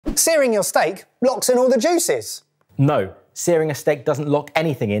Searing your steak locks in all the juices. No, searing a steak doesn't lock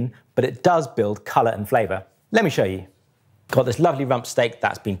anything in, but it does build colour and flavour. Let me show you. Got this lovely rump steak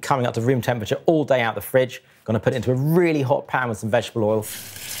that's been coming up to room temperature all day out the fridge. Gonna put it into a really hot pan with some vegetable oil.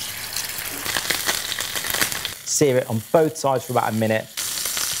 Sear it on both sides for about a minute.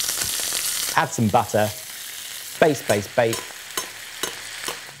 Add some butter. Baste, baste, baste.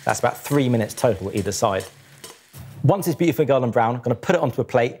 That's about 3 minutes total either side. Once it's beautifully golden brown, I'm gonna put it onto a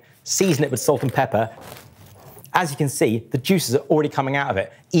plate, season it with salt and pepper. As you can see, the juices are already coming out of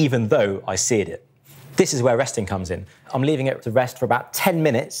it, even though I seared it. This is where resting comes in. I'm leaving it to rest for about 10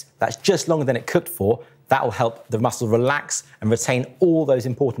 minutes. That's just longer than it cooked for. That will help the muscle relax and retain all those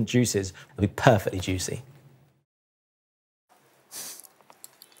important juices. It'll be perfectly juicy.